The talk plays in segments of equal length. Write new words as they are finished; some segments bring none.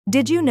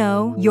Did you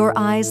know your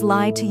eyes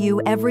lie to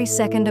you every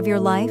second of your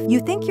life? You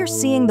think you're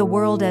seeing the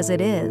world as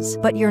it is,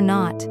 but you're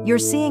not. You're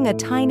seeing a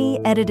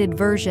tiny, edited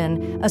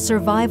version, a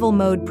survival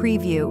mode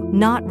preview,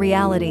 not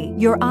reality.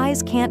 Your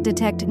eyes can't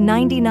detect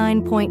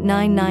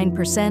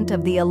 99.99%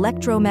 of the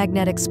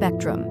electromagnetic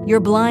spectrum.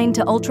 You're blind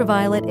to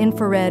ultraviolet,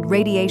 infrared,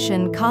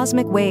 radiation,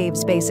 cosmic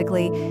waves,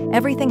 basically,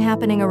 everything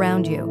happening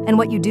around you. And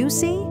what you do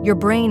see? Your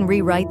brain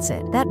rewrites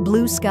it. That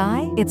blue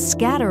sky? It's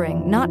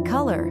scattering, not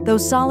color.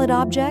 Those solid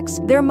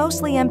objects? They're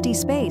mostly empty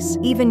space.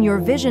 Even your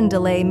vision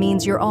delay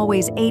means you're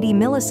always 80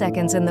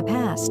 milliseconds in the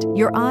past.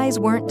 Your eyes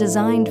weren't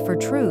designed for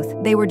truth.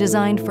 They were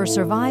designed for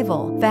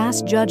survival.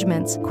 Fast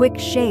judgments, quick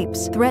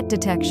shapes, threat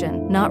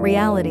detection, not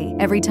reality.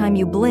 Every time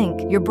you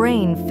blink, your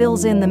brain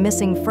fills in the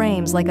missing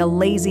frames like a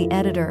lazy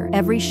editor.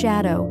 Every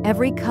shadow,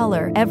 every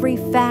color, every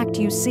fact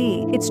you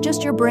see, it's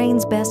just your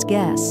brain's best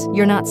guess.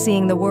 You're not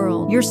seeing the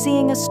world. You're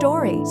seeing a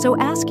story. So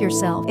ask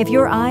yourself, if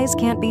your eyes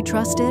can't be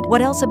trusted,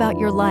 what else about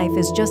your life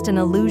is just an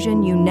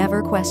illusion you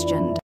never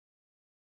questioned?